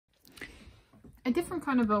a different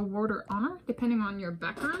kind of award or honor depending on your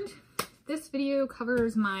background. This video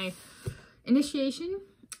covers my initiation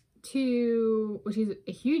to, which is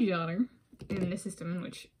a huge honor in the system in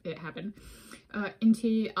which it happened,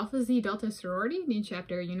 into Alpha Xi Delta sorority, the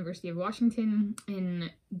chapter, University of Washington, in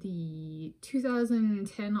the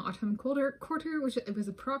 2010 autumn quarter, which it was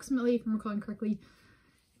approximately, if I'm recalling correctly,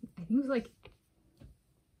 I think it was like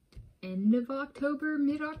end of October,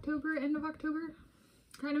 mid-October, end of October,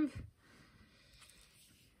 kind of,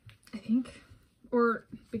 I think, or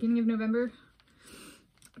beginning of November,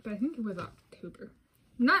 but I think it was October.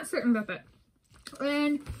 Not certain about that.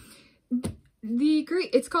 And the Greek,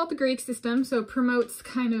 it's called the Greek system, so it promotes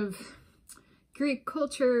kind of Greek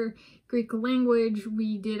culture, Greek language.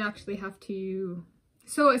 We did actually have to,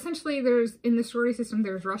 so essentially there's, in the sorority system,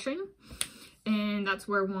 there's rushing, and that's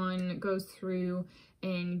where one goes through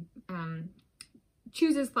and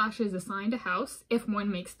chooses / is assigned a house if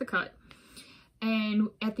one makes the cut. And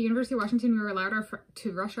at the University of Washington, we were allowed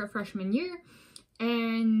to rush our freshman year,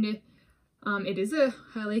 and it is a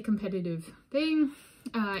highly competitive thing,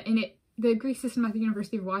 and the Greek system at the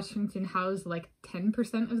University of Washington housed like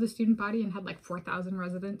 10% of the student body and had like 4,000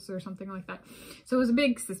 residents or something like that. So it was a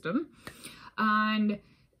big system. And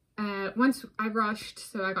once I rushed,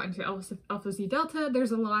 so I got into Alpha Xi Delta,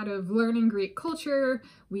 there's a lot of learning Greek culture.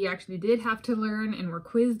 We actually did have to learn and were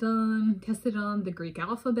quizzed on, tested on the Greek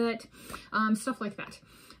alphabet, stuff like that.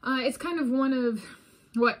 It's kind of one of,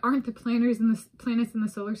 what, aren't the planets in the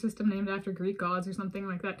solar system named after Greek gods or something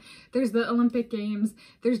like that? There's the Olympic Games,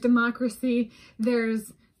 there's democracy,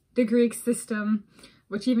 there's the Greek system,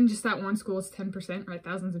 which even just that one school is 10%, right?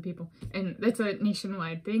 Thousands of people. And that's a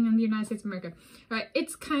nationwide thing in the United States of America. Right?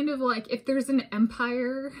 It's kind of like if there's an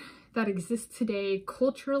empire that exists today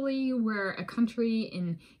culturally, where a country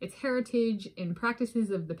in its heritage and practices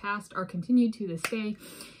of the past are continued to this day,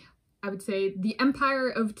 I would say the empire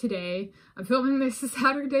of today. I'm filming this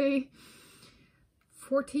Saturday,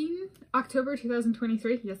 14 October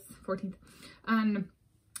 2023. Yes, 14th. And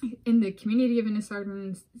in the community of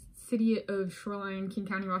Innisartan, city of Shoreline, King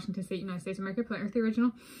County, Washington State, United States of America, Plant Earth the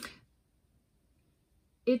original.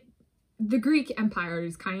 The Greek Empire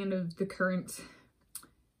is kind of the current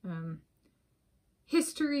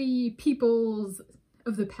history, peoples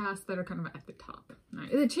of the past that are kind of at the top.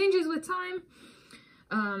 Right? It changes with time.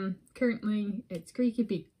 Currently it's Greek. It'd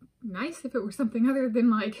be nice if it were something other than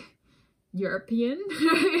like European.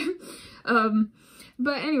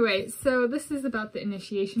 But anyway, so this is about the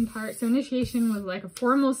initiation part. So initiation was like a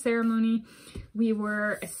formal ceremony. We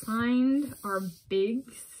were assigned our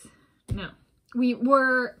bigs. We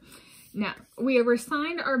were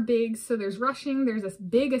assigned our bigs. So there's rushing, there's this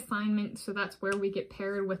big assignment. So that's where we get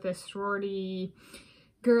paired with a sorority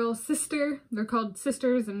girl sister. They're called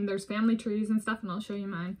sisters, and there's family trees and stuff, and I'll show you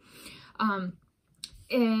mine.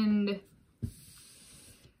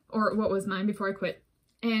 Or what was mine before I quit.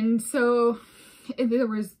 And so there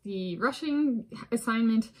was the rushing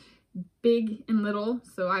assignment, big and little.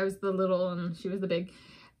 So I was the little and she was the big,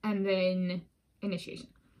 and then initiation.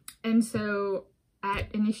 And so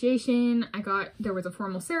at initiation, there was a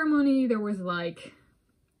formal ceremony. There was like,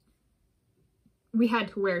 we had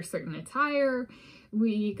to wear certain attire.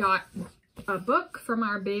 We got a book from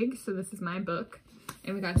our big, so this is my book,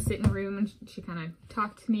 and we got to sit in a room and she kind of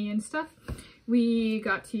talked to me and stuff. We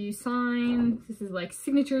got to sign, this is like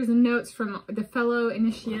signatures and notes from the fellow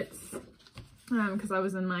initiates, because I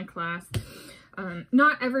was in my class.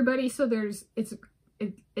 Not everybody, so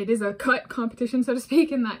it is a cut competition, so to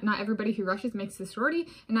speak, in that not everybody who rushes makes a sorority,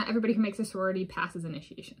 and not everybody who makes a sorority passes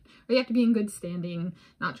initiation. But you have to be in good standing,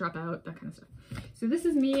 not drop out, that kind of stuff. So this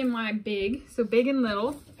is me and my big, so big and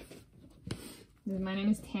little. My name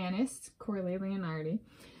is Tanis Coralee Leonhardi.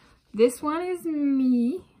 This one is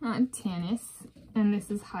me, Tanis, and this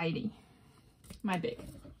is Heidi, my big.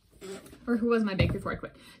 Or who was my big before I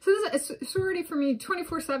quit. So this is a sorority for me,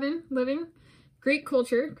 24/7 living, Greek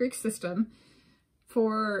culture, Greek system.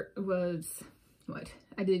 What?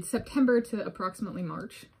 I did September to approximately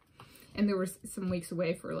March. And there were some weeks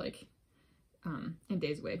away for like, and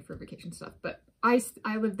days away for vacation stuff. But I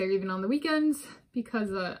lived there even on the weekends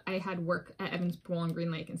because I had work at Evans Pool and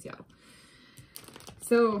Green Lake in Seattle.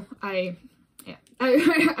 So I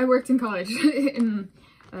worked in college in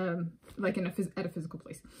at a physical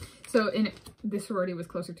place. So the sorority was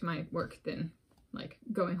closer to my work than like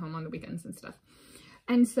going home on the weekends and stuff.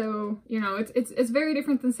 And so, you know, it's very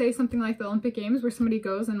different than, say, something like the Olympic Games, where somebody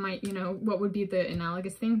goes and might, you know, what would be the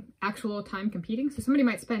analogous thing? Actual time competing. So somebody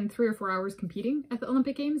might spend 3 or 4 hours competing at the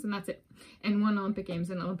Olympic Games, and that's it. And one Olympic Games,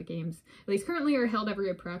 and Olympic Games, at least currently, are held every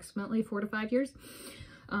approximately 4 to 5 years.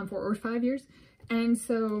 4 or 5 years. And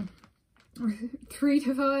so or 3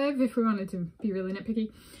 to 5 if we wanted to be really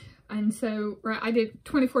nitpicky. And so I did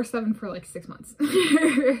 24/7 for like 6 months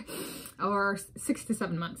or 6 to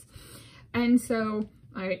 7 months. And so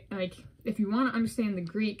if you want to understand the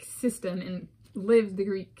Greek system and live the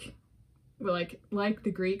Greek, like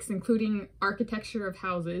the Greeks, including architecture of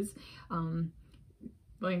houses,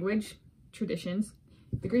 language, traditions,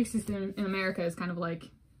 the Greek system in America is kind of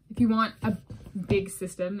like, if you want a big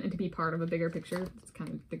system and to be part of a bigger picture, it's kind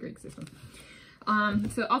of the Greek system.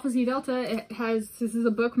 So Alpha Xi Delta, this is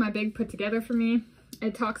a book my big put together for me.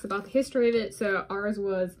 It talks about the history of it. So ours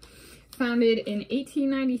was founded in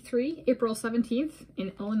 1893, April 17th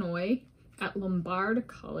in Illinois at Lombard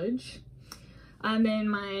College. And then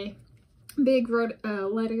my big wrote a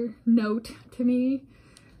note to me,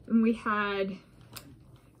 and we had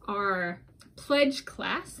our pledge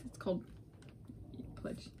class. It's called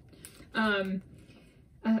pledge. And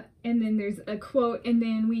then there's a quote, and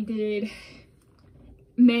then we did,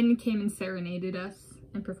 men came and serenaded us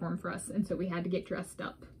and performed for us, and so we had to get dressed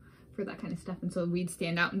up for that kind of stuff, and so we'd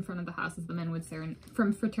stand out in front of the houses. The men would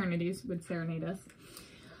from fraternities would serenade us.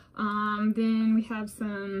 Then we have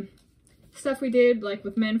some stuff we did like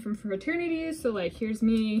with men from fraternities. So like here's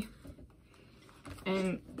me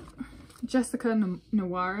and Jessica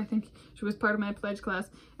Noir, I think she was part of my pledge class,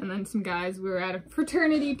 and then some guys. We were at a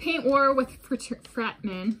fraternity paint war with frat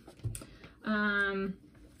men.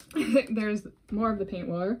 There's more of the paint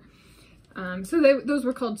war. So those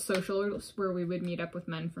were called socials, where we would meet up with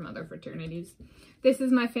men from other fraternities. This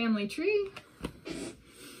is my family tree.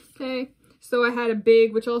 Okay, so I had a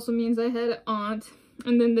big, which also means I had an aunt,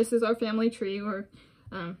 and then this is our family tree, or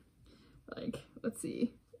like, let's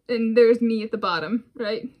see, and there's me at the bottom,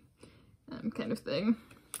 right? Kind of thing.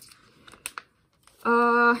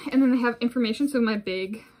 And then I have information, so my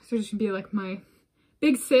big, so it should be like my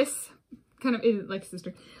big sis, kind of is like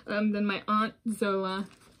sister. Then my aunt Zola,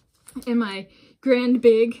 and my grand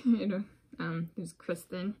big, there's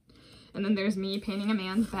Kristen. And then there's me painting a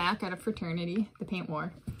man's back at a fraternity, the paint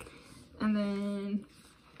war. And then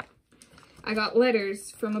I got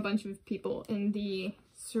letters from a bunch of people in the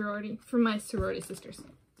sorority, from my sorority sisters.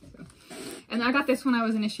 So, and I got this when I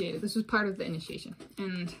was initiated. This was part of the initiation.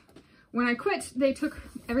 And when I quit, they took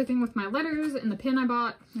everything with my letters and the pin I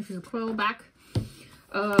bought, which is a quill back.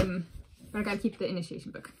 But I gotta keep the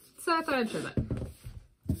initiation book. So I thought I'd show that.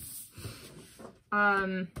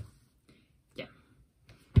 Yeah.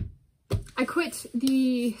 I quit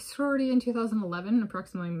the sorority in 2011,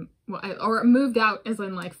 approximately, or moved out as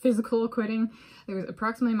in like physical quitting. It was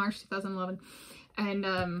approximately March 2011. And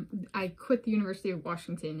I quit the University of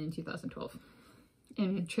Washington in 2012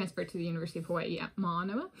 and transferred to the University of Hawaii at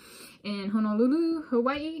Manoa in Honolulu,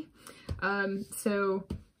 Hawaii. So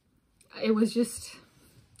it was just,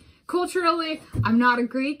 culturally, I'm not a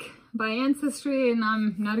Greek by ancestry, and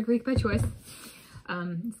I'm not a Greek by choice.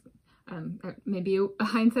 Maybe a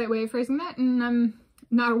hindsight way of phrasing that, and I'm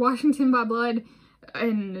not a Washington by blood,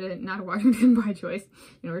 and not a Washington by choice,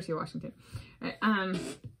 University of Washington. Right?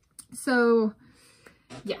 So,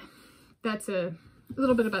 yeah, that's a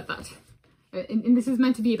little bit about that. And this is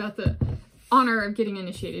meant to be about the honor of getting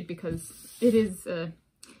initiated, because it is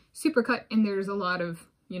super cut, and there's a lot of,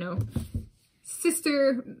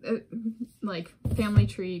 sister, like family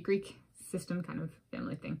tree, Greek system kind of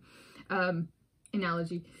family thing,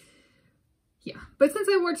 analogy. Yeah, but since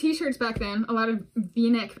I wore t-shirts back then, a lot of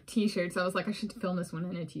v-neck t-shirts, I was like, I should film this one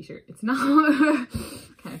in a t-shirt. It's not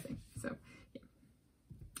kind of thing. So yeah,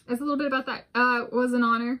 that's a little bit about that. It was an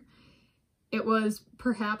honor. It was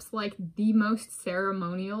perhaps like the most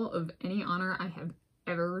ceremonial of any honor I have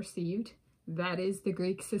ever received. That is the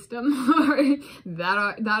Greek system.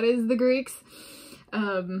 that is the Greeks,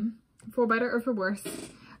 for better or for worse.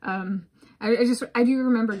 I do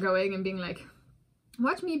remember going and being like,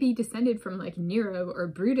 watch me be descended from like Nero or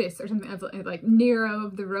Brutus or something, like Nero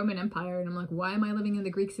of the Roman Empire, and I'm like, why am I living in the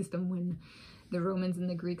Greek system when the Romans and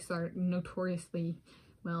the Greeks are notoriously,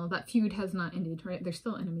 well, that feud has not ended, right? They're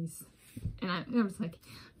still enemies. And I was like,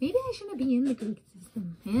 maybe I shouldn't be in the Greek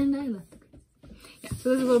system, and I left the Greek system. Yeah, so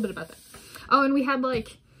there's a little bit about that. Oh, and we had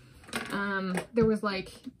like, there was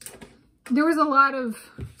a lot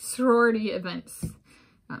of sorority events,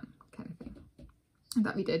 kind of thing,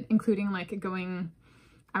 that we did, including like going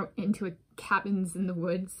out into cabins in the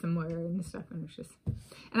woods somewhere and stuff, and it was just,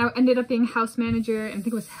 and I ended up being house manager, and I think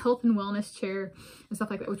it was health and wellness chair and stuff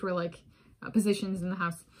like that, which were like positions in the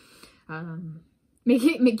house.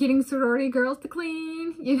 Getting sorority girls to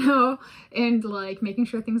clean, and like making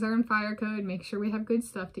sure things are in fire code, make sure we have good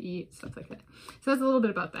stuff to eat, stuff like that. So that's a little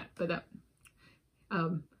bit about that, but that,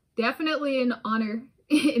 definitely an honor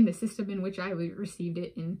in the system in which I received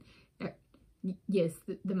it, and yes,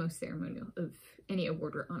 the most ceremonial of any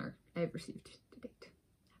award or honor I've received to date.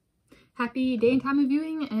 Happy day and time of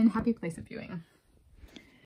viewing, and happy place of viewing.